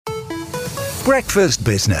Breakfast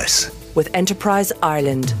Business with Enterprise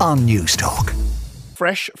Ireland on News Talk.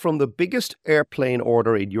 Fresh from the biggest airplane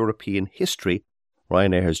order in European history,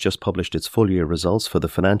 Ryanair has just published its full year results for the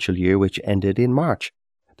financial year which ended in March.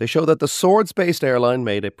 They show that the Swords-based airline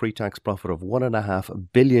made a pre-tax profit of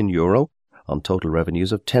 €1.5 billion on total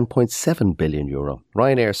revenues of €10.7 billion.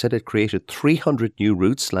 Ryanair said it created 300 new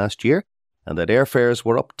routes last year and that airfares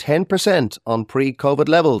were up 10% on pre-COVID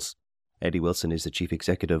levels. Eddie Wilson is the Chief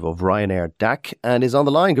Executive of Ryanair DAC and is on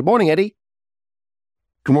the line. Good morning, Eddie.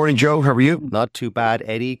 Good morning, Joe. How are you? Not too bad,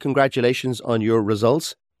 Eddie. Congratulations on your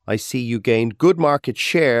results. I see you gained good market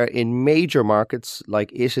share in major markets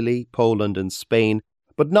like Italy, Poland and Spain,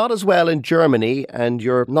 but not as well in Germany, and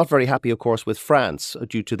you're not very happy, of course, with France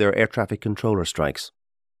due to their air traffic controller strikes.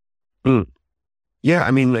 Yeah,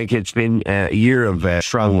 it's been a year of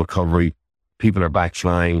strong recovery. People are back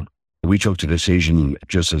flying. We took the decision,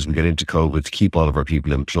 just as we get into COVID, to keep all of our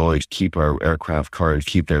people employed, keep our aircraft current,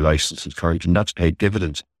 keep their licenses current, and that's paid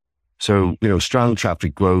dividends. So, strong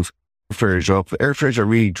traffic growth, airfares up. Airfares are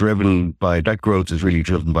really driven by, that growth is really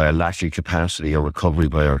driven by a lack of capacity or recovery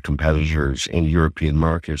by our competitors in European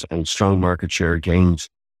markets and strong market share gains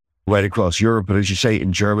right across Europe. But as you say,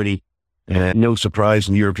 in Germany, no surprise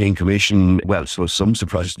in the European Commission, some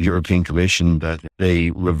surprise in the European Commission that they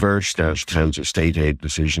reversed that transit state aid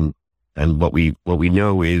decision. And what we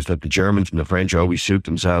know is that the Germans and the French always suit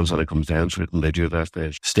themselves when it comes down to it, and they do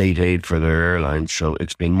that state aid for their airlines. So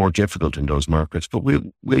it's been more difficult in those markets, but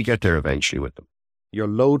we'll get there eventually with them. Your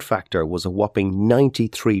load factor was a whopping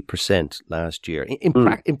 93% last year.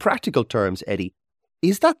 In practical terms, Eddie,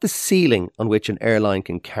 is that the ceiling on which an airline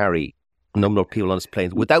can carry a number of people on its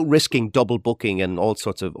planes without risking double booking and all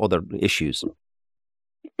sorts of other issues?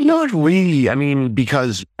 Not really.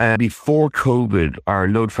 Because before COVID, our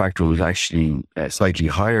load factor was actually slightly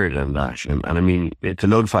higher than that. It's a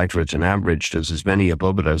load factor, it's an average. There's as many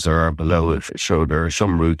above it as there are below it. So there are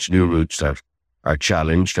some new routes that are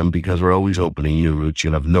challenged. And because we're always opening new routes,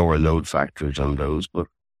 you'll have lower load factors on those. But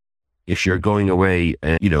if you're going away,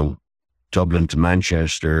 Dublin to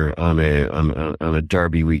Manchester on a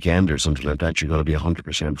Derby weekend or something like that, you're going to be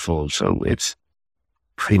 100% full. So it's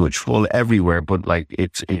pretty much full everywhere, but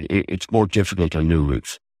it's more difficult on new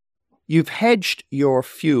routes. You've hedged your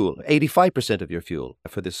fuel, 85% of your fuel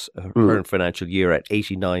for this current financial year at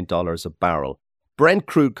 $89 a barrel. Brent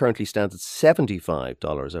crude currently stands at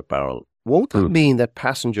 $75 a barrel. Won't that mean that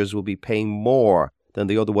passengers will be paying more than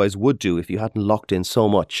they otherwise would do if you hadn't locked in so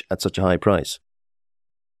much at such a high price?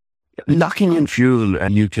 Locking in fuel,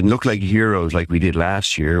 and you can look like heroes like we did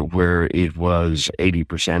last year, where it was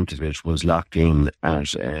 80% of it was locked in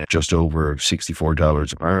at just over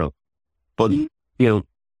 $64 a barrel. But,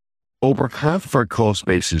 over half of our cost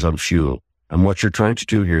base is on fuel. And what you're trying to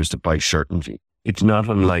do here is to buy certainty. It's not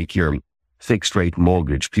unlike your fixed rate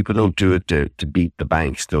mortgage. People don't do it to beat the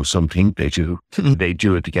banks, though some think they do. They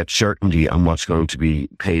do it to get certainty on what's going to be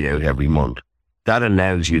paid out every month. That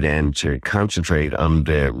allows you then to concentrate on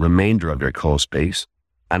the remainder of your cost base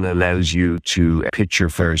and allows you to pitch your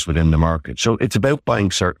fares within the market. So it's about buying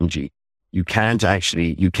certainty. You can't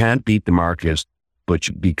beat the market, but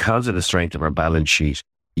because of the strength of our balance sheet,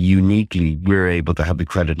 uniquely, we're able to have the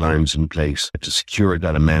credit lines in place to secure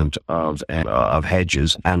that amount of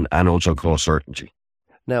hedges and also cost certainty.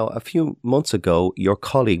 Now, a few months ago, your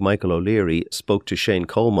colleague Michael O'Leary spoke to Shane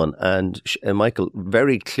Coleman, and Michael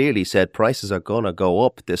very clearly said prices are going to go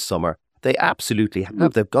up this summer. They absolutely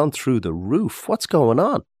have. They've gone through the roof. What's going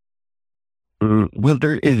on? Well,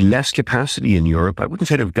 there is less capacity in Europe. I wouldn't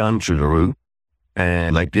say they've gone through the roof.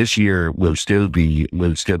 Like this year will still be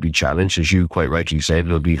challenged, as you quite rightly said.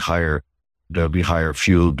 There'll be higher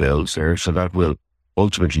fuel bills there, so that will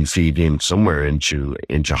ultimately feed in somewhere into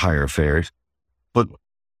higher fares. But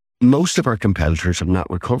most of our competitors have not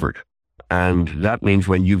recovered. And that means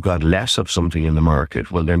when you've got less of something in the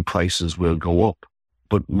market, well, then prices will go up.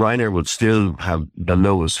 But Ryanair will still have the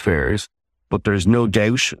lowest fares. But there's no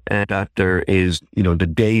doubt that there is, the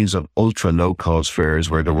days of ultra low cost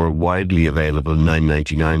fares where they were widely available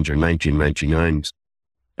 $9.99s or $19.99s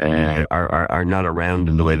are not around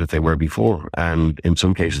in the way that they were before. And in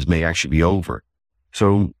some cases may actually be over.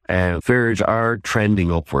 So fares are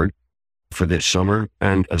trending upward for this summer.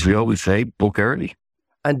 And as we always say, book early.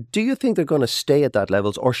 And do you think they're going to stay at that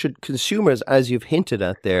levels, or should consumers, as you've hinted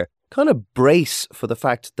at there, kind of brace for the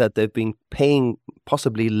fact that they've been paying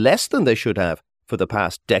possibly less than they should have for the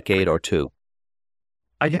past decade or two?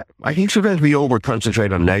 I think sometimes we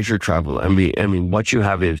over-concentrate on leisure travel. What you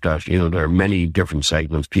have is that, there are many different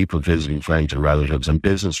segments, people visiting friends and relatives, and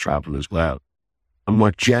business travel as well. And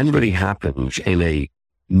what generally happens in a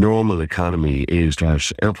normal economy is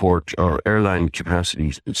that airport or airline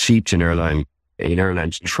capacity seats in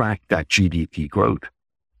airlines track that GDP growth.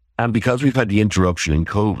 And because we've had the interruption in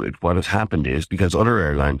COVID, what has happened is because other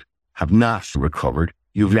airlines have not recovered,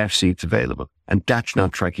 you've left seats available. And that's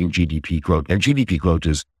not tracking GDP growth. Now, GDP growth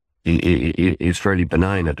is fairly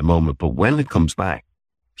benign at the moment, but when it comes back,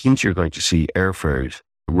 I think you're going to see airfares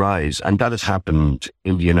rise. And that has happened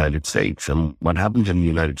in the United States. And what happens in the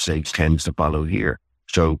United States tends to follow here.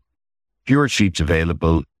 So fewer seats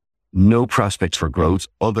available, no prospects for growth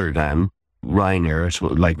other than Ryanair. So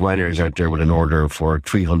like Ryanair is out there with an order for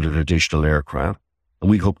 300 additional aircraft. And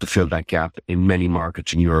we hope to fill that gap in many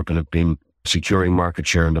markets in Europe and have been securing market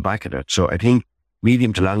share on the back of that. So I think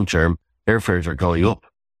medium to long term, airfares are going up.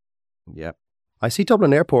 Yeah. I see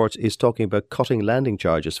Dublin Airport is talking about cutting landing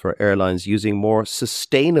charges for airlines using more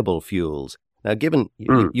sustainable fuels. Now, given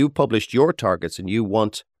you published your targets and you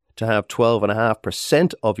want to have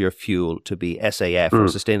 12.5% of your fuel to be SAF or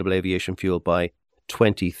sustainable aviation fuel by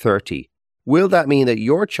 2030, will that mean that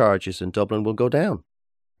your charges in Dublin will go down?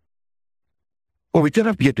 Well, we don't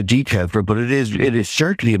have to get the detail for it, but it is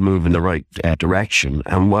certainly a move in the right direction.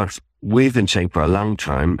 And what we've been saying for a long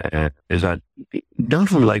time is that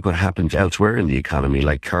not unlike what happens elsewhere in the economy,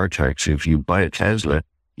 like car tax, if you buy a Tesla,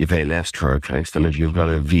 you pay less car tax than if you've got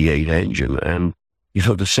a V8 engine. And,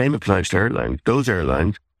 the same applies to airlines. Those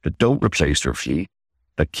airlines that don't replace their fleet,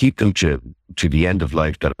 that keep them to the end of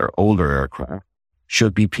life, that are older aircraft,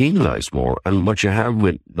 should be penalised more. And what you have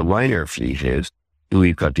with the Ryanair fleet is,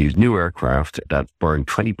 we've got these new aircraft that burn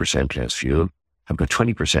 20% less fuel, have got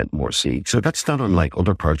 20% more seats. So that's not unlike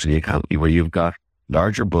other parts of the economy where you've got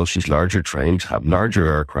larger buses, larger trains, have larger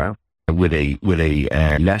aircraft with a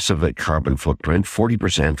less of a carbon footprint,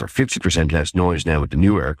 40% or 50% less noise now with the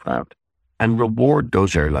new aircraft, and reward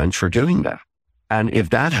those airlines for doing that. And if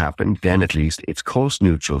that happened, then at least it's cost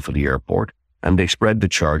neutral for the airport, and they spread the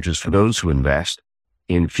charges for those who invest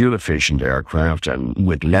in fuel efficient aircraft and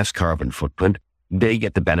with less carbon footprint. They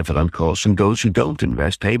get the benefit on cost, and those who don't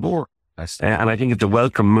invest pay more. And I think it's a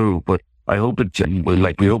welcome move, but I hope we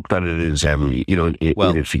hope that it is,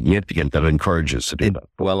 it is significant, that it encourages to do that.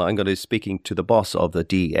 Well, I'm going to be speaking to the boss of the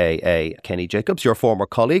DAA, Kenny Jacobs, your former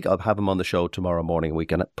colleague. I'll have him on the show tomorrow morning. We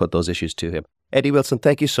can put those issues to him. Eddie Wilson,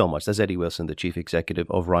 thank you so much. That's Eddie Wilson, the Chief Executive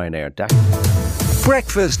of Ryanair.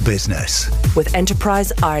 Breakfast Business with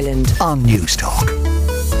Enterprise Ireland on News Talk.